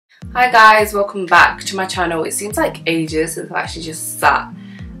Hi guys, welcome back to my channel. It seems like ages since I actually just sat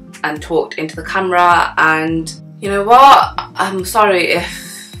and talked into the camera, and you know what, I'm sorry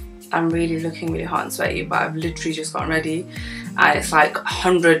if I'm really looking really hot and sweaty, but I've literally just gotten ready and it's like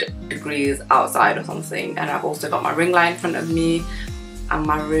 100 degrees outside or something, and I've also got my ring light in front of me and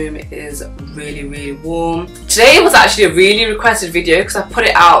my room is really warm. Today was actually a really requested video because I put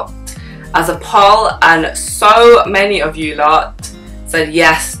it out as a poll and so many of you lot said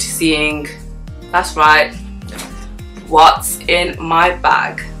yes to seeing, that's right, what's in my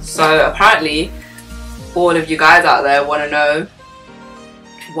bag. So apparently all of you guys out there want to know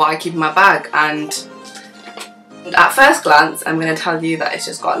what I keep in my bag, and at first glance I'm going to tell you that it's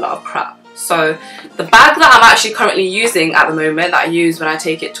just got a lot of crap. So the bag that I'm actually currently using at the moment, that I use when I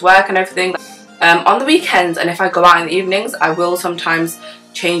take it to work and everything, on the weekends and if I go out in the evenings I will sometimes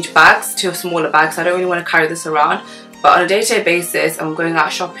change bags to a smaller bag, so I don't really want to carry this around. But on a day-to-day basis, if I'm going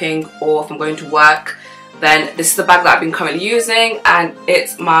out shopping or if I'm going to work, then this is the bag that I've been currently using, and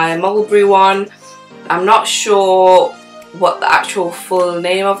it's my Mulberry one. I'm not sure what the actual full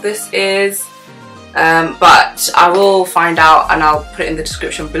name of this is, but I will find out and I'll put it in the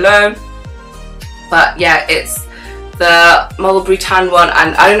description below. But yeah, it's the Mulberry tan one,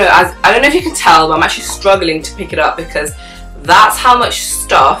 and I don't know if you can tell, but I'm actually struggling to pick it up because that's how much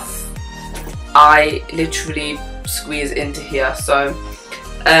stuff I literally squeeze into here. So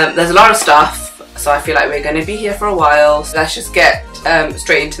there's a lot of stuff, so I feel like we're going to be here for a while, so let's just get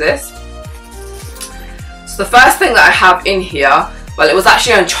straight into this. So the first thing that I have in here, well, it was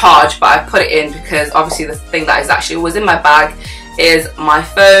actually on charge but I put it in because obviously the thing that is actually always in my bag is my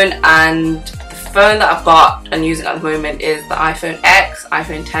phone, and the phone that I've got and using at the moment is the iPhone X,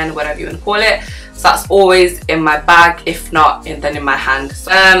 iPhone 10, whatever you want to call it. So that's always in my bag, if not then in my hand.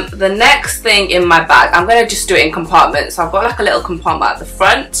 So, the next thing in my bag, I'm going to just do it in compartments. So I've got like a little compartment at the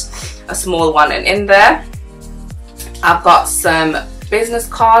front, a small one, and in there I've got some business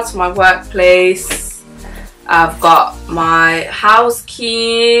cards for my workplace. I've got my house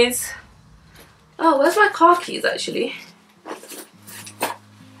keys. Oh, where's my car keys actually?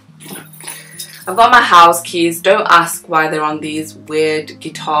 I've got my house keys. Don't ask why they're on these weird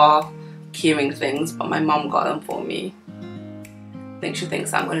guitar keyring things, but my mum got them for me. I think she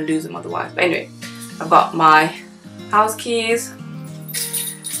thinks I'm going to lose them otherwise. But anyway, I've got my house keys.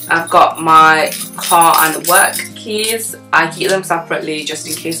 I've got my car and work keys. I keep them separately just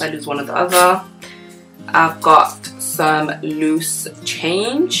in case I lose one or the other. I've got some loose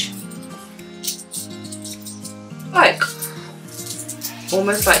change, like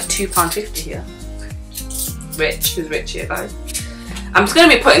almost like £2.50 here. Rich, who's rich here, guys? I'm just going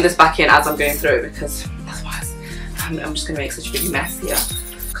to be putting this back in as I'm going through it because otherwise I'm just going to make such a big mess here.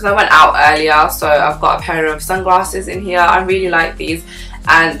 Because I went out earlier, so I've got a pair of sunglasses in here. I really like these,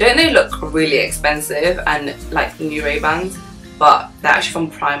 and don't they look really expensive and like new Ray-Bans? But they're actually from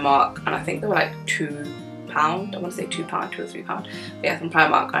Primark, and I think they were like £2. I want to say £2, £2 or £3. But yeah, from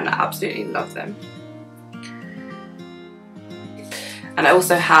Primark, and I absolutely love them. And I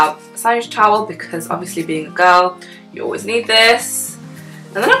also have a sanitary towel because obviously being a girl, you always need this.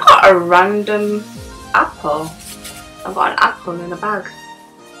 And then I've got a random apple. I've got an apple in a bag.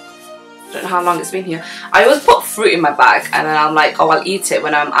 I don't know how long it's been here. I always put fruit in my bag and then I'm like, oh, I'll eat it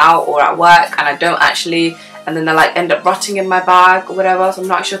when I'm out or at work, and I don't actually, and then they like end up rotting in my bag or whatever. So I'm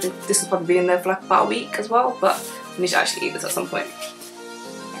not sure. I think this has probably been in there for like about a week as well, but I need to actually eat this at some point.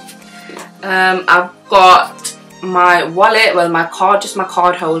 I've got my wallet, well, my card, just my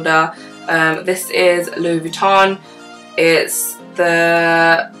card holder. This is Louis Vuitton. It's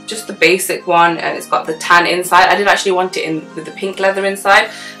just the basic one, and it's got the tan inside. I did actually want it in with the pink leather inside,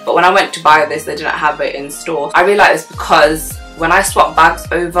 but when I went to buy this they didn't have it in store. I really like this because when I swap bags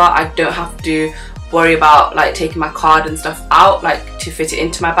over I don't have to worry about like taking my card and stuff out like to fit it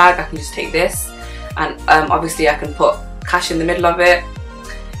into my bag. I can just take this, and obviously I can put cash in the middle of it,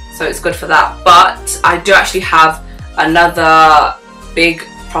 so it's good for that. But I do actually have another big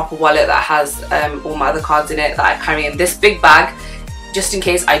proper wallet that has all my other cards in it that I carry in this big bag just in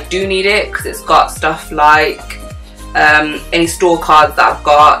case I do need it, because it's got stuff like any store cards that I've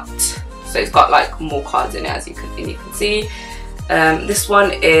got. So it's got like more cards in it, as you can see. This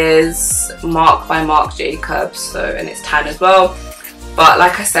one is Marc by Marc Jacobs, so, and it's tan as well. But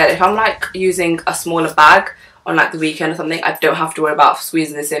like I said, if I'm like using a smaller bag on like the weekend or something, I don't have to worry about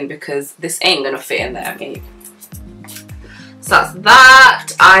squeezing this in because this ain't gonna fit in there. I mean, so that's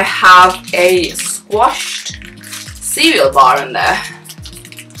that. I have a squashed cereal bar in there.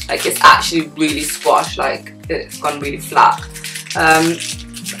 Like, it's actually really squashed, like it's gone really flat.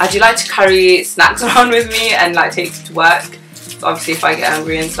 I do like to carry snacks around with me and like take it to work. obviously if I get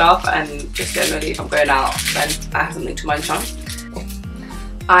angry and stuff, and just generally if I'm going out, then I have something to munch on.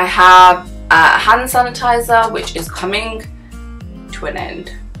 I have a hand sanitizer which is coming to an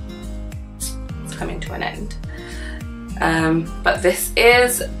end. It's coming to an end. But this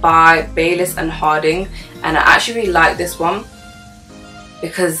is by Bayliss and Harding, and I actually really like this one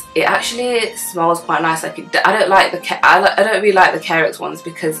because it actually smells quite nice. Like I don't really like the Carex ones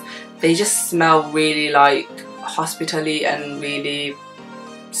because they just smell really like hospitally and really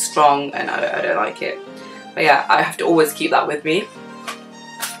strong, and I don't like it. But yeah, I have to always keep that with me.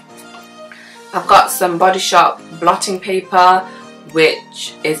 I've got some Body Shop blotting paper,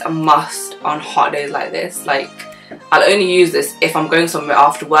 which is a must on hot days like this. Like I'll only use this if I'm going somewhere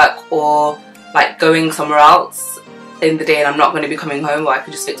after work or like going somewhere else in the day and I'm not going to be coming home, or I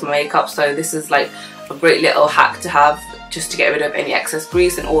can just fix my makeup. So this is like a great little hack to have just to get rid of any excess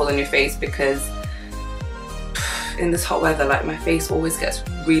grease and oil on your face, because in this hot weather, like my face always gets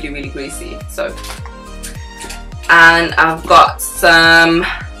really, really greasy. So, and I've got some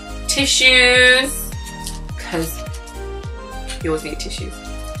tissues because you always need tissues.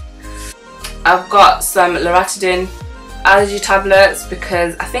 I've got some Loratadine allergy tablets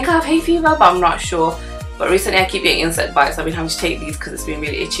because I think I have hay fever, but I'm not sure. But recently I keep getting insect bites, so I've been having to take these because it's been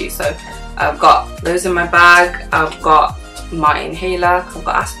really itchy. So I've got those in my bag. I've got my inhaler because I've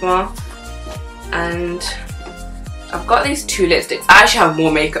got asthma, and I've got these 2 lipsticks. I actually have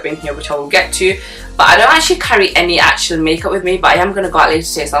more makeup in here which I will get to, but I don't actually carry any actual makeup with me, but I am going to go out later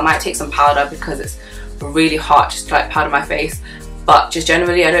today, so I might take some powder because it's really hot just to like powder my face. But just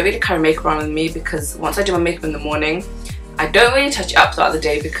generally I don't really carry makeup around with me because once I do my makeup in the morning, I don't really touch it up throughout the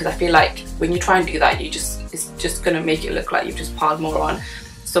day, because I feel like when you try and do that, it's just going to make it look like you've just piled more on.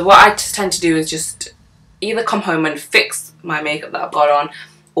 So what I just tend to do is just either come home and fix my makeup that I've got on,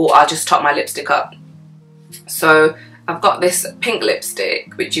 or I'll just top my lipstick up. So I've got this pink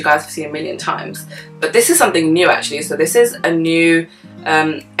lipstick which you guys have seen a million times, but this is something new actually. So this is a new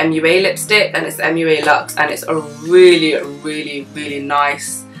MUA lipstick, and it's MUA Luxe, and it's a really, really, really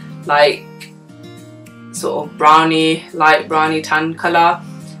nice like sort of brownie, light brownie tan colour,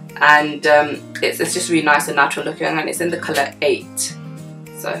 and it's just really nice and natural looking, and it's in the colour 8,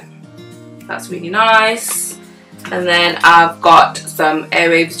 so that's really nice. And then I've got some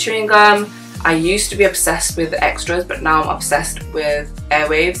Airwaves chewing gum. I used to be obsessed with the extras, but now I'm obsessed with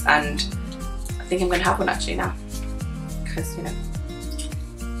Airwaves, and I think I'm going to have one actually now because, you know,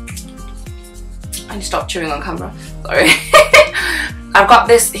 I need to stop chewing on camera, sorry. I've got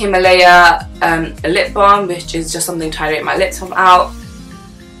this Himalaya lip balm, which is just something to hydrate my lips from out,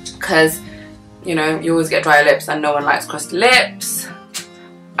 because you know you always get dry lips and no one likes crusty lips.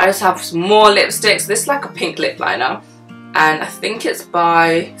 I just have some more lipsticks. This is like a pink lip liner, and I think it's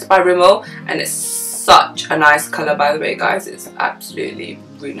by Rimmel, and it's such a nice colour, by the way guys. It's absolutely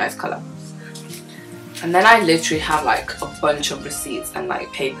really nice colour. And then I literally have like a bunch of receipts and like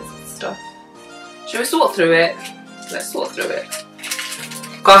papers and stuff. Shall we sort through it? Let's sort through it.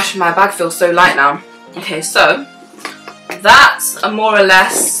 Gosh, my bag feels so light now. Okay, so that's more or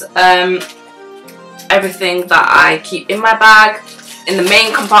less everything that I keep in my bag. In the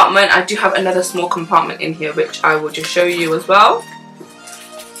main compartment, I do have another small compartment in here which I will just show you as well.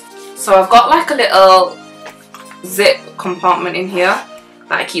 So I've got like a little zip compartment in here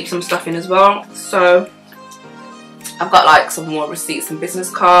that I keep some stuff in as well. So I've got like some more receipts and business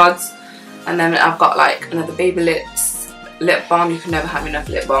cards, and then I've got like another Baby Lips lip balm. You can never have enough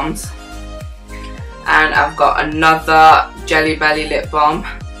lip balms. And I've got another Jelly Belly lip balm.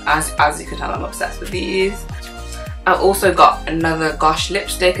 As you can tell, I'm obsessed with these. I've also got another Gosh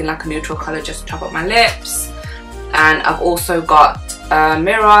lipstick in like a neutral colour just to top up my lips. And I've also got a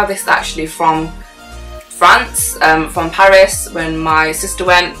mirror. This is actually from France, from Paris when my sister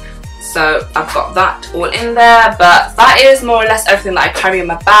went. So I've got that all in there. But that is more or less everything that I carry in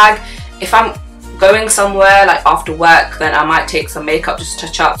my bag. If I'm going somewhere like after work, then I might take some makeup just to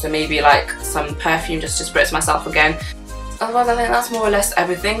touch up. So maybe like some perfume just to spritz myself again. Otherwise I think that's more or less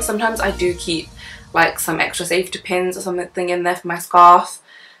everything. Sometimes I do keep like some extra safety pins or something in there for my scarf,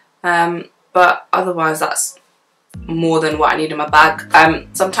 but otherwise that's more than what I need in my bag.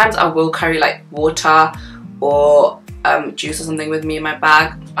 Sometimes I will carry like water or juice or something with me in my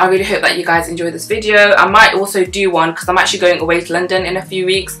bag. I really hope that you guys enjoyed this video. I might also do one because I'm actually going away to London in a few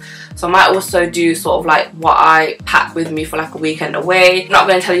weeks, so I might also do sort of like what I pack with me for like a weekend away. I'm not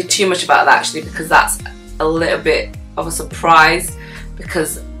going to tell you too much about that actually, because that's a little bit of a surprise,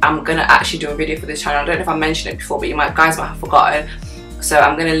 because I'm gonna actually do a video for this channel. I don't know if I mentioned it before, but you guys might have forgotten. So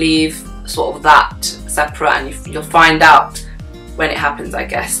I'm gonna leave sort of that separate, and you'll find out when it happens, I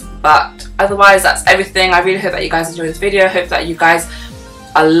guess. But otherwise, that's everything. I really hope that you guys enjoyed this video. I hope that you guys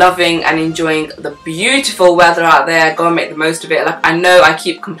are loving and enjoying the beautiful weather out there. Go and make the most of it. Like, I know I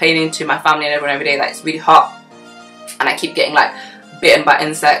keep complaining to my family and everyone every day that it's really hot and I keep getting like bitten by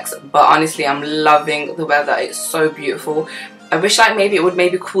insects, but honestly I'm loving the weather. It's so beautiful. I wish like maybe it would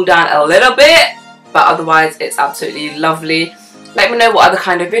cool down a little bit, but otherwise it's absolutely lovely. Let me know what other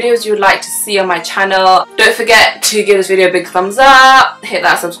kind of videos you would like to see on my channel. Don't forget to give this video a big thumbs up, hit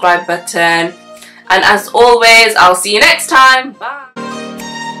that subscribe button, and as always, I'll see you next time. Bye.